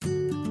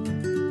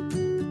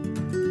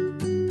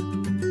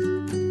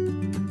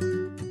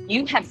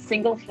You have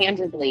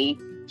single-handedly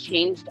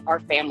changed our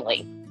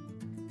family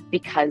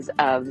because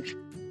of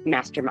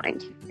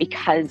Mastermind,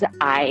 because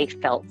I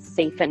felt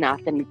safe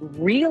enough and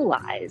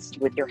realized,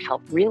 with your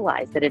help,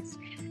 that it's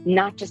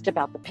not just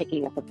about the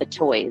picking up of the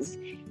toys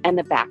and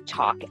the back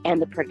talk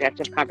and the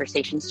productive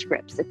conversation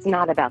scripts. It's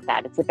not about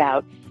that. It's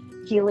about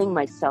healing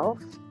myself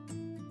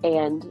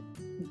and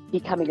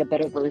becoming a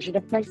better version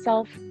of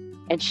myself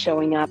and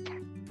showing up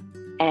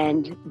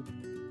and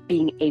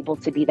being able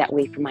to be that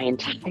way for my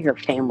entire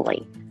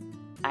family.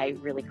 I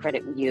really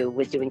credit you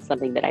with doing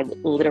something that I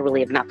literally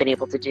have not been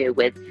able to do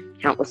with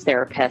countless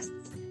therapists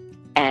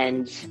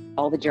and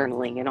all the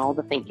journaling and all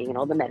the thinking and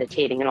all the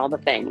meditating and all the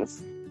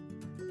things.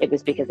 It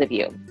was because of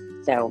you.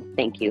 So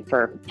thank you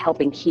for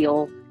helping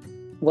heal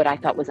what I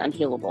thought was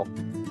unhealable.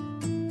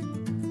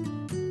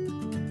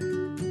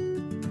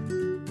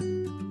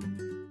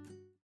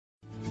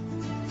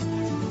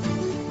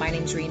 My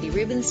name's Randy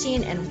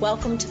Rubenstein, and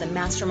welcome to the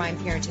Mastermind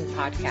Parenting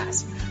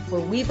Podcast, where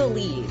we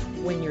believe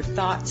when your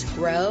thoughts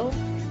grow,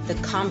 the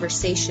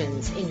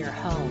conversations in your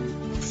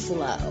home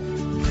flow.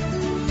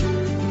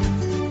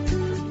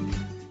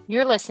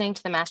 You're listening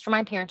to the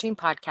Mastermind Parenting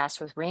Podcast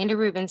with Randy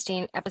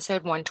Rubenstein,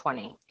 episode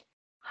 120.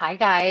 Hi,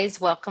 guys.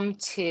 Welcome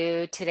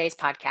to today's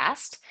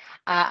podcast.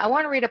 I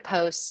want to read a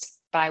post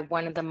by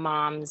one of the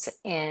moms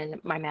in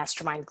my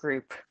mastermind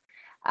group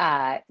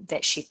that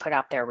she put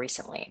out there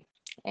recently.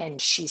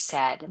 And she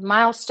said,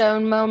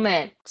 milestone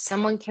moment.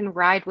 Someone can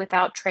ride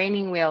without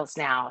training wheels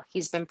now.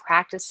 He's been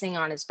practicing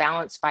on his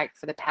balance bike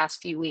for the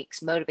past few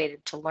weeks,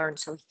 motivated to learn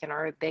so he can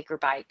earn a bigger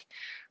bike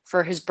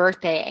for his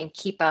birthday and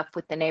keep up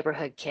with the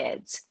neighborhood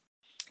kids.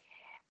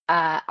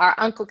 Our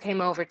uncle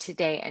came over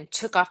today and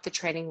took off the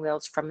training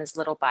wheels from his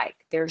little bike.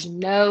 There's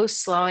no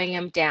slowing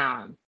him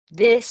down.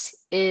 This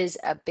is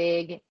a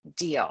big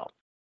deal.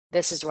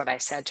 This is what I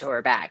said to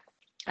her back.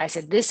 I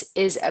said, this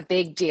is a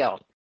big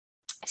deal.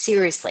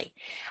 Seriously,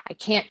 I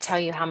can't tell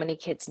you how many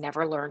kids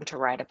never learn to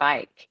ride a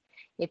bike.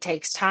 It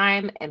takes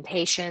time and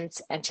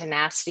patience and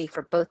tenacity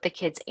for both the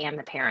kids and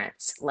the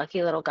parents.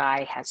 Lucky little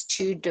guy has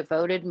two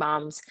devoted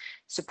moms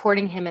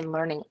supporting him and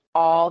learning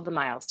all the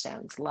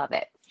milestones. Love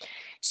it.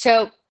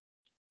 So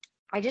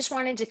I just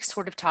wanted to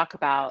sort of talk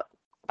about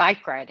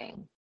bike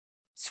riding,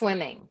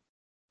 swimming,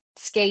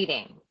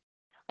 skating,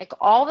 like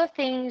all the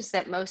things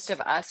that most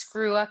of us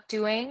grew up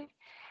doing,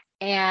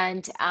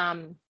 and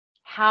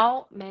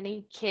how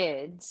many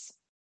kids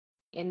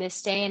in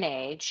this day and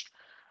age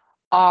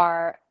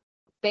are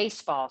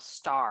baseball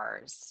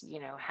stars,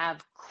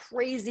 have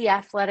crazy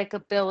athletic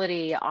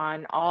ability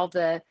on all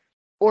the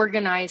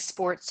organized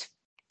sports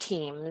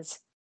teams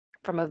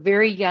from a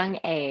very young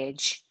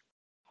age,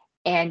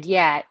 and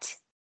yet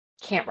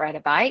can't ride a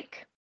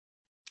bike,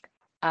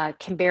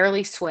 can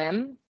barely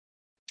swim,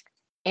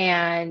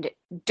 and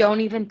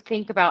don't even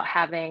think about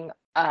having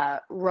a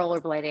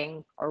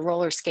rollerblading or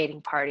roller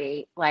skating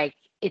party. Like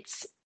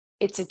it's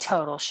a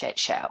total shit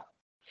show.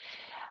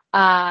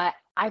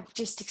 I've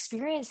just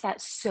experienced that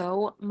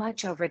so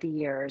much over the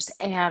years.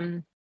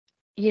 And,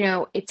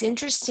 it's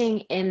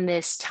interesting in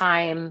this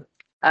time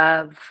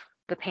of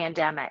the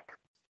pandemic,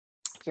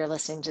 if you're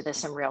listening to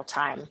this in real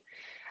time,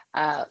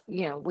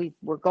 we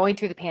were going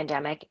through the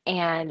pandemic,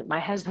 and my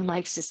husband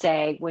likes to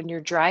say, when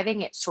you're driving,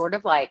 it's sort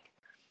of like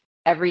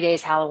every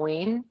day's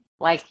Halloween.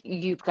 Like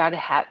you've got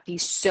to be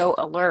so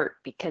alert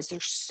because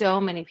there's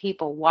so many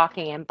people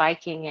walking and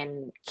biking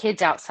and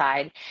kids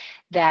outside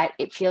that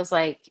it feels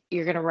like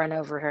you're going to run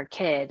over her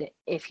kid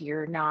if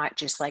you're not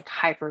just like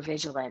hyper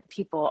vigilant.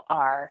 People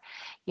are,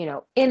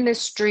 in the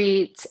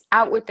streets,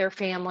 out with their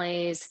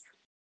families.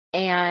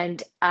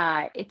 And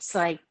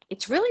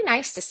it's really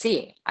nice to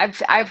see.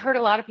 I've heard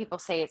a lot of people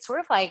say it's sort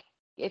of like,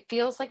 it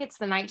feels like it's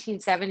the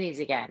 1970s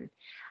again.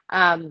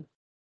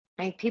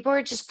 Like people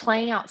are just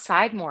playing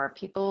outside more.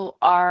 People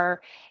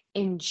are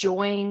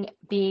enjoying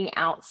being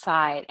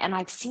outside. And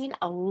I've seen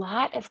a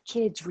lot of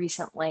kids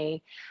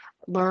recently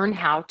learn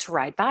how to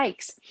ride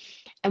bikes.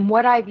 And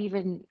what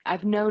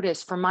I've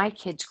noticed for my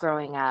kids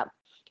growing up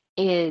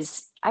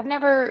is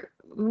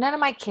none of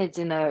my kids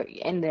in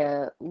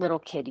the little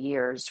kid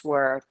years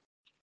were,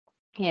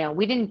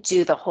 we didn't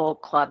do the whole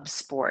club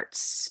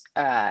sports.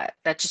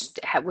 That just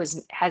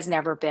has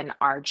never been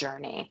our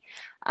journey.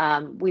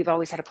 We've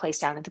always had a place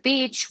down at the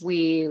beach.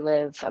 We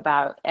live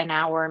about an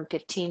hour and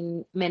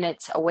 15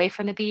 minutes away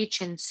from the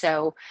beach. And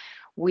so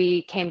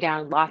we came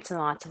down lots and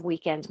lots of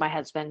weekends. My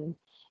husband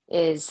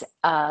is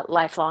a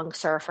lifelong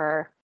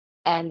surfer.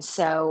 And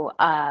so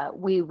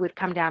we would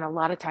come down a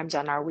lot of times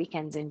on our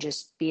weekends and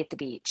just be at the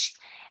beach.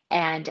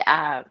 And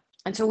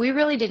so we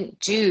really didn't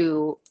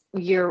do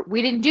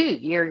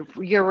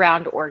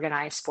year-round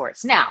organized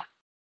sports. Now,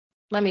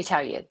 let me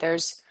tell you,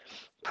 there's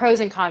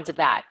pros and cons of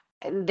that.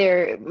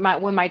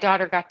 When my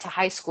daughter got to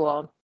high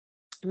school,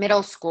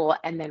 middle school,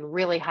 and then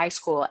really high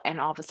school, and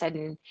all of a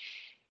sudden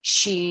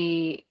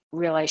she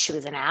realized she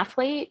was an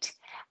athlete,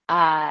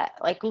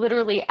 like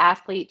literally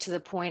athlete to the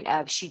point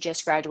of she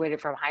just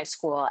graduated from high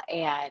school,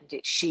 and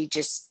she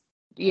just,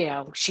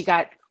 she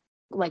got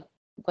like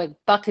like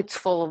buckets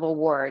full of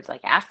awards,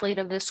 like athlete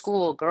of the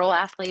school, girl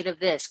athlete of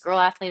this, girl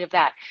athlete of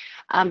that.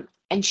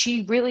 And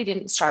she really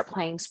didn't start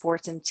playing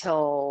sports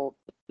until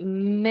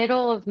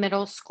middle of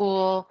middle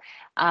school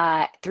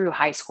through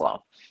high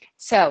school.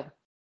 So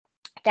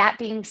that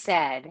being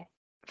said,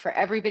 for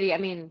everybody, I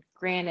mean,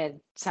 granted,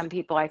 some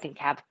people I think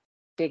have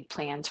big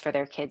plans for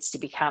their kids to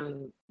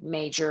become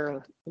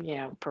major,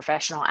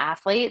 professional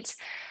athletes.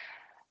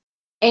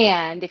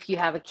 And if you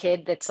have a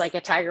kid that's like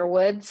a Tiger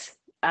Woods,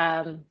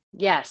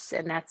 yes,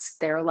 and that's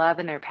their love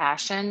and their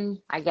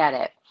passion, I get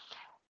it.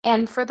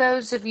 And for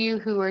those of you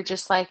who are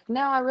just like,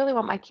 no, I really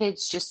want my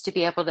kids just to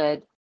be able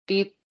to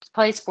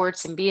play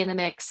sports and be in the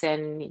mix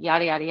and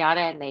yada, yada,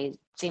 yada, and they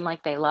seem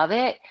like they love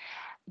it,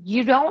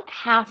 you don't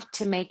have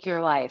to make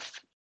your life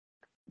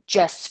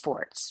just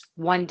sports,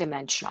 one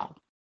dimensional.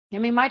 I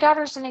mean, my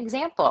daughter's an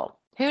example.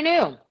 Who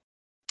knew?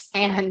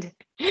 And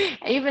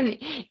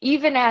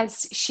even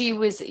as she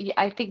was,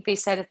 I think they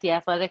said at the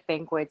athletic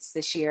banquets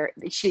this year,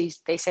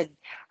 they said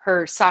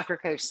her soccer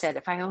coach said,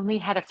 if I only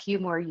had a few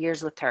more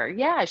years with her,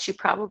 yeah, she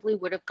probably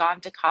would have gone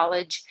to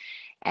college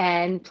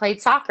and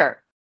played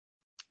soccer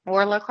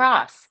or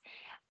lacrosse.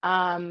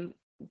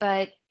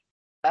 But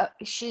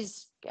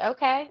she's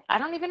okay. I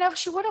don't even know if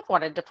she would have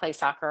wanted to play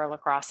soccer or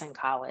lacrosse in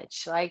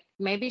college. Like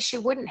maybe she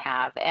wouldn't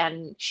have.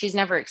 And she's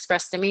never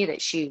expressed to me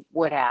that she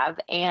would have.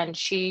 And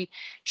she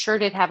sure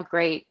did have a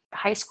great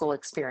high school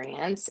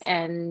experience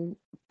and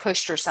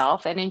pushed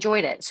herself and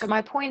enjoyed it. So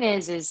my point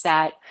is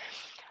that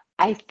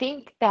I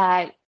think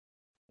that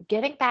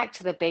getting back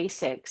to the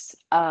basics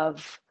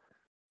of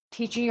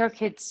teaching your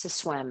kids to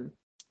swim,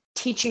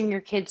 teaching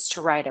your kids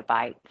to ride a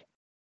bike,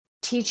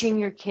 teaching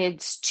your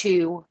kids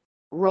to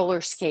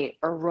roller skate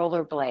or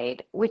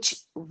rollerblade, which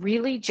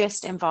really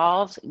just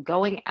involves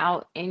going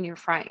out in your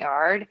front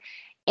yard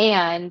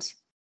and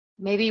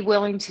maybe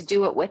willing to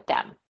do it with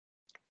them.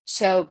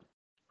 So,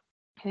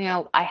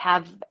 I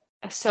have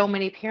so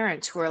many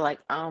parents who are like,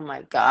 oh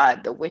my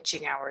God, the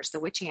witching hours, the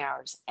witching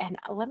hours. And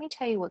let me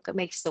tell you what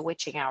makes the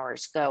witching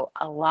hours go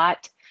a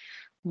lot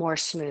more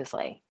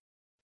smoothly.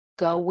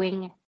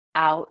 Going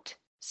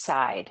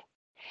outside.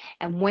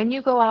 And when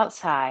you go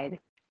outside,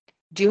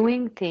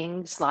 doing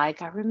things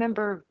like I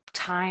remember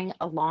tying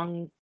a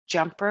long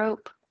jump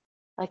rope,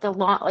 like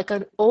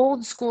an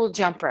old school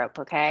jump rope,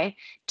 okay,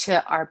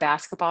 to our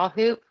basketball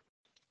hoop.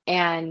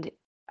 And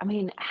I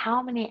mean,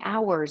 how many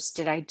hours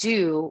did I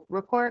do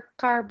report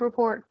card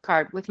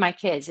with my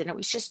kids? And it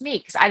was just me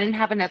because I didn't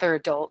have another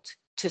adult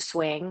to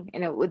swing.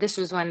 And this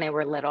was when they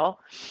were little.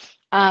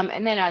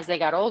 And then as they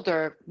got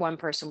older, one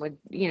person would,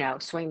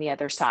 swing the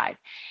other side.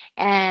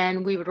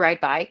 And we would ride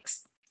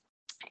bikes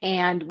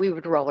and we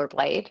would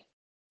rollerblade.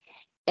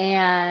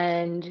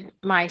 And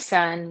my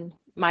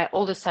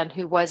oldest son,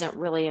 who wasn't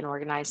really an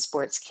organized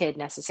sports kid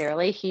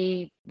necessarily,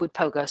 he would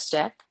pogo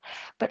stick,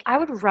 but I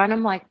would run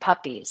them like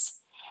puppies.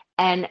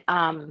 And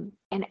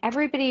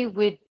everybody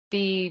would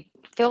be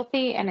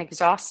filthy and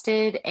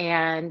exhausted.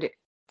 And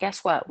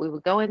guess what? We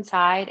would go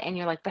inside and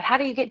you're like, but how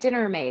do you get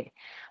dinner made?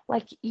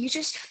 Like, you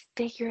just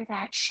figure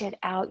that shit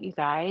out, you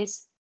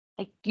guys.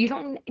 Like, you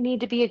don't need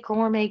to be a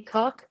gourmet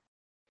cook.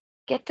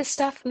 Get the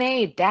stuff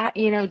made that,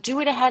 do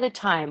it ahead of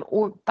time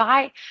or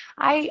buy.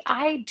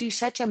 I do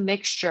such a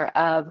mixture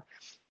of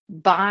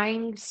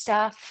buying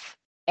stuff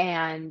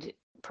and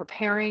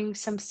preparing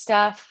some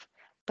stuff,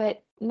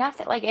 but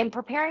nothing like, and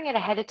preparing it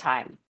ahead of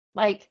time.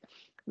 Like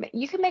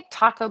you can make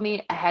taco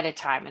meat ahead of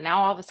time and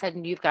now all of a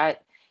sudden you've got,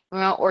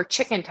 or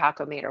chicken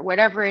taco meat or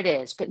whatever it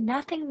is, but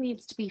nothing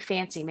needs to be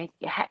fancy.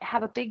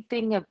 Have a big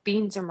thing of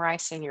beans and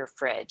rice in your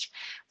fridge,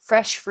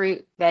 fresh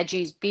fruit,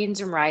 veggies,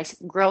 beans and rice,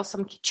 grill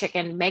some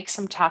chicken, make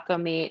some taco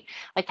meat,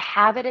 like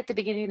have it at the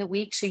beginning of the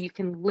week so you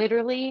can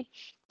literally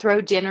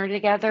throw dinner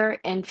together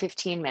in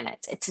 15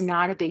 minutes. It's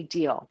not a big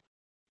deal.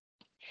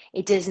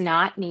 It does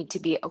not need to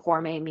be a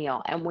gourmet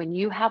meal. And when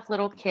you have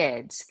little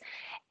kids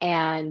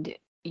and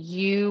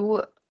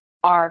you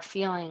are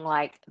feeling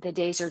like the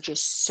days are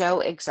just so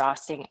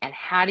exhausting and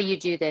how do you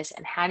do this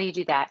and how do you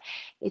do that,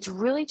 it's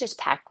really just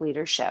pack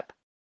leadership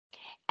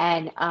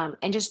and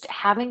just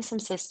having some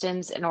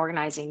systems and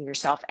organizing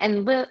yourself.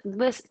 And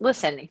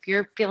listen, if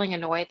you're feeling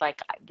annoyed,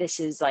 like this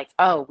is like,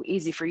 oh,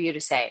 easy for you to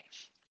say,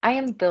 I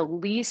am the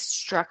least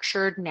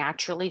structured,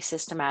 naturally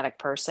systematic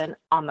person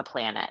on the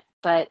planet.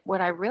 But what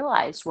I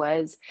realized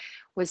was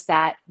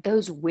that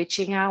those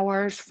witching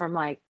hours from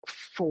like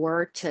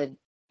 4 to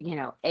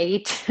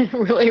 8,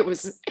 really it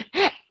was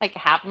like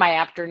half my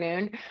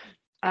afternoon.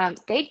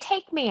 They'd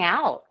take me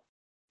out.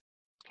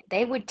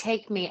 They would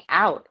take me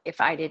out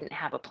if I didn't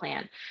have a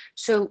plan.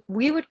 So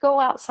we would go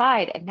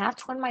outside, and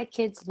that's when my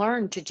kids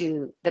learned to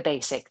do the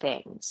basic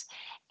things.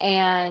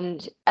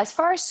 And as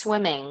far as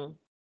swimming,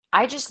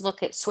 I just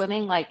look at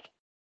swimming like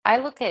I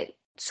look at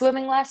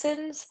swimming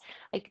lessons.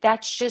 Like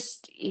that's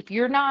just, if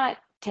you're not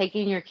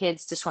taking your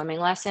kids to swimming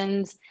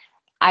lessons,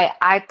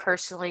 I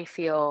personally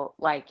feel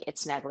like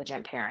it's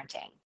negligent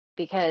parenting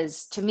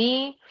because to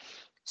me,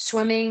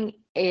 swimming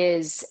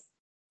is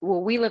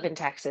well, we live in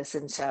Texas,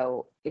 and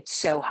so it's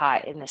so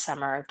hot in the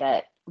summer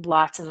that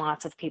lots and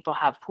lots of people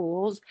have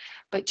pools.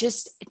 But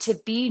just to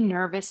be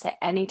nervous that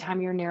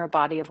anytime you're near a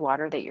body of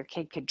water that your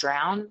kid could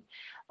drown,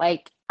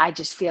 like I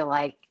just feel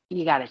like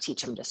you got to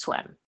teach them to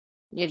swim.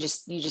 You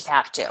just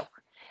have to.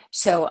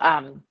 So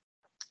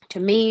to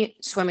me,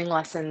 swimming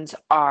lessons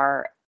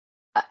are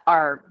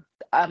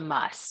a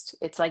must.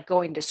 It's like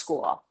going to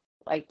school.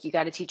 Like you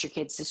got to teach your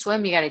kids to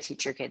swim, you got to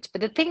teach your kids. But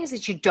the things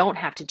that you don't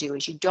have to do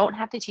is you don't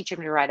have to teach them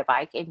to ride a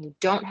bike, and you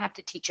don't have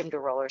to teach them to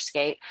roller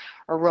skate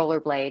or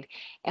rollerblade.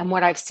 And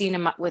what I've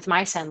seen with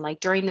my son,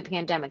 like during the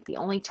pandemic, the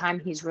only time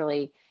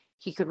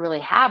he could really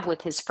have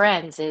with his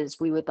friends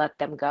is we would let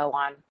them go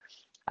on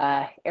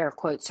air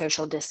quote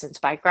social distance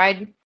bike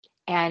ride.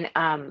 And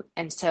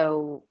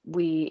so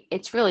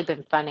it's really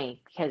been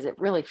funny because it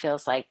really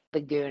feels like the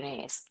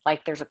Goonies.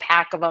 Like there's a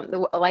pack of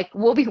them. Like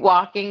we'll be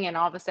walking, and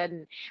all of a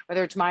sudden,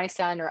 whether it's my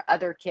son or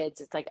other kids,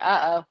 it's like,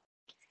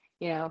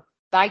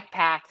 bike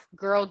pack,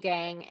 girl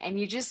gang, and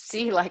you just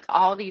see like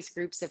all these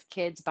groups of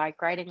kids bike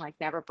riding like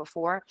never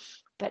before.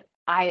 But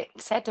I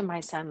said to my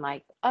son,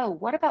 like, oh,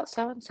 what about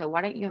so and so?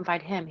 Why don't you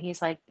invite him?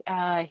 He's like,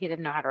 he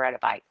didn't know how to ride a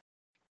bike.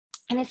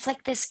 And it's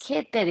like this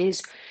kid that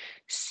is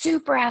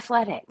super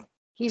athletic.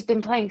 He's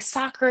been playing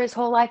soccer his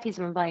whole life. He's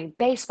been playing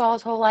baseball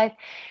his whole life.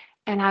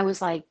 And I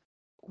was like,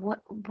 what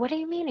do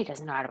you mean he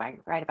doesn't know how to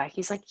ride a bike?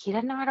 He's like, he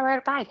doesn't know how to ride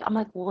a bike. I'm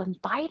like, well,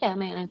 invite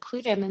him and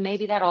include him, and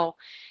maybe that'll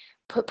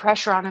put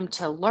pressure on him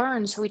to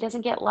learn so he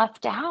doesn't get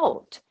left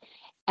out.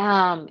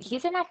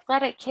 He's an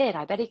athletic kid.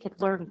 I bet he could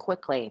learn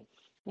quickly.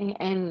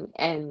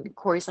 And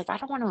Corey's like, I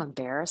don't want to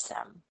embarrass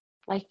him.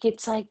 Like,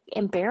 it's like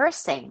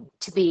embarrassing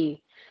to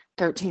be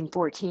 13,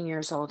 14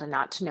 years old and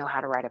not to know how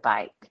to ride a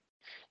bike.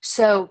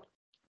 So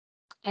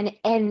and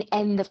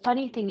the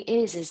funny thing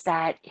is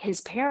that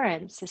his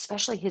parents,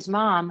 especially his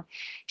mom,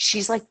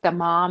 she's like the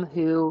mom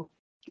who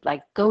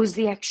like goes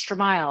the extra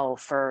mile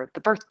for the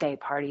birthday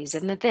parties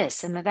and the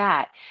this and the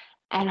that.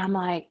 And I'm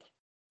like,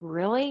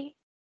 really?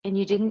 And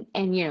you didn't,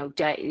 and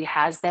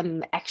has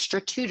them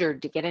extra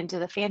tutored to get into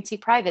the fancy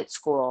private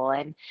school.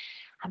 And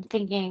I'm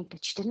thinking, but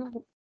you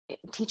didn't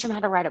teach them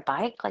how to ride a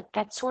bike? Like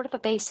that's sort of a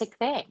basic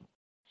thing.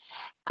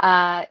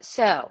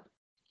 So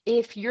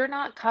if you're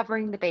not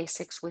covering the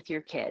basics with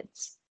your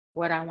kids,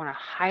 what I want to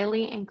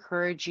highly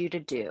encourage you to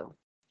do,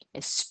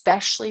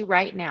 especially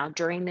right now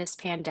during this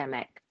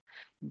pandemic,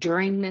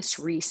 during this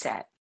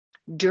reset,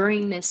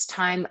 during this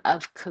time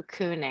of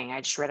cocooning. I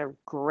just read a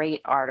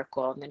great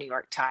article in the New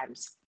York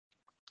Times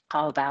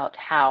all about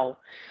how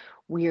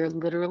we're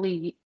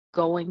literally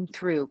going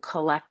through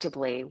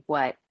collectively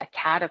what a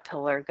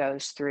caterpillar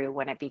goes through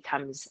when it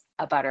becomes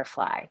a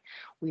butterfly.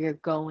 We are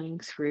going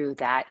through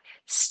that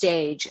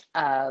stage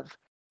of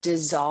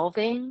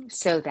dissolving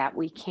so that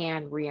we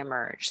can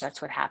reemerge.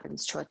 That's what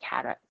happens to a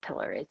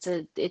caterpillar.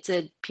 It's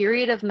a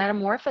period of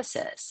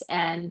metamorphosis.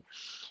 And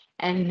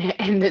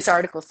this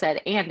article said,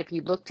 and if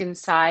you looked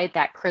inside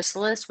that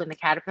chrysalis when the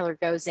caterpillar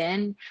goes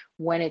in,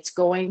 when it's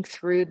going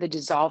through the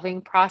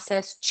dissolving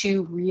process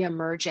to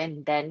reemerge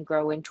and then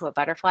grow into a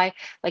butterfly,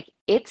 like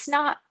it's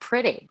not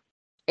pretty.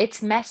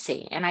 It's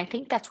messy. And I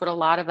think that's what a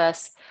lot of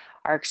us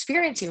are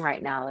experiencing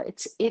right now.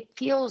 It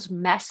feels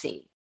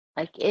messy.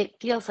 Like it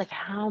feels like,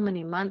 how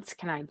many months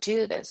can I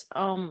do this?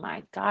 Oh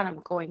my God, I'm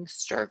going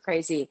stir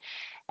crazy.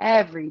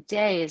 Every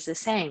day is the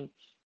same.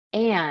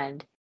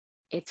 And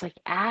it's like,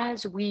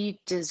 as we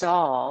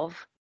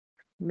dissolve,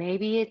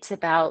 maybe it's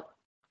about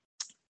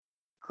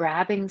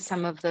grabbing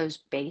some of those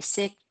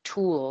basic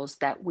tools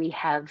that we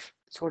have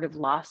sort of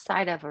lost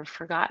sight of or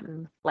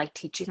forgotten, like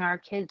teaching our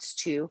kids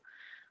to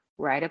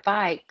ride a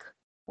bike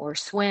or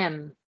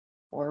swim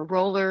or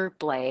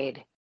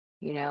rollerblade,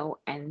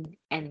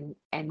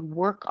 and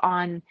work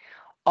on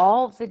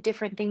all the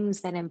different things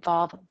that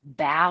involve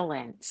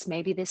balance.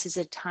 Maybe this is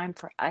a time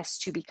for us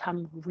to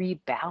become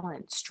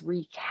rebalanced,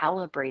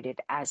 recalibrated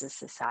as a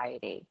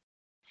society,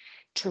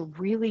 to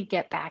really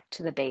get back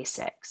to the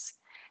basics.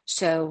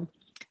 So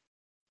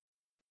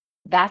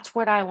that's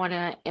what I want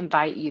to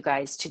invite you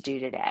guys to do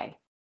today.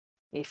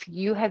 If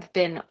you have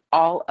been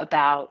all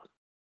about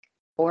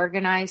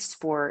organized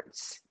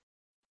sports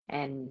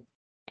and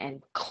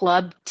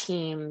club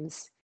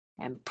teams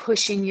and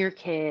pushing your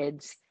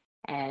kids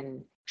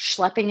and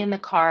schlepping in the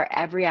car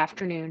every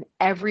afternoon,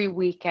 every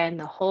weekend,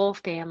 the whole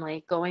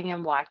family going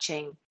and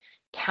watching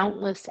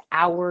countless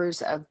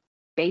hours of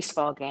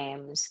baseball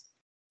games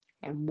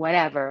and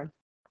whatever,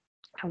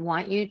 I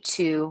want you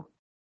to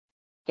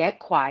get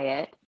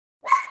quiet,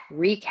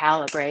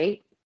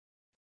 recalibrate,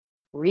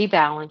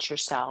 rebalance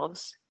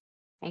yourselves,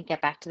 and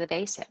get back to the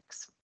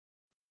basics.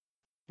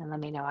 And let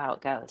me know how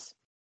it goes.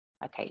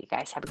 Okay, you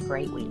guys have a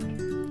great week.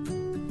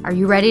 Are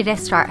you ready to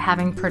start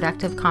having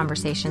productive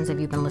conversations? If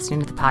you've been listening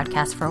to the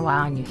podcast for a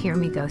while and you hear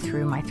me go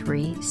through my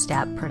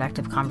 3-step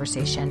productive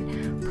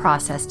conversation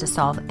process to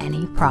solve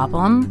any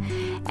problem,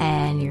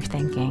 and you're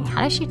thinking,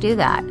 how does she do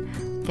that?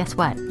 Guess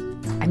what?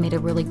 I made a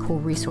really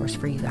cool resource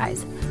for you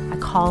guys. I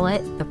call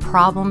it the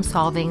problem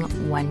solving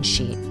one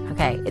sheet.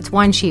 Okay, it's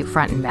one sheet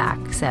front and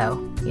back,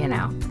 so,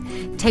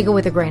 take it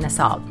with a grain of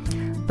salt.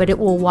 but it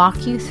will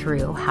walk you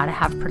through how to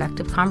have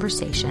productive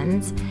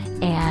conversations,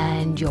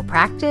 and you'll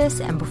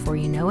practice, and before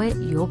you know it,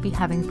 you'll be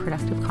having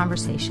productive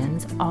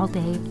conversations all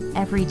day,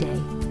 every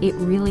day. It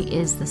really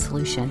is the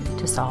solution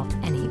to solve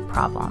any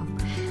problem.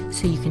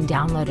 So you can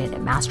download it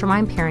at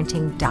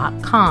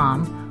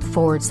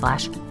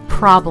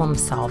mastermindparenting.com/problem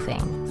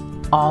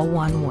solving. All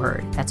one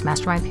word. That's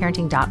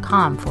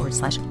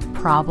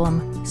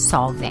mastermindparenting.com/problem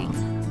solving.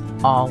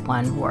 All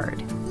one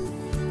word.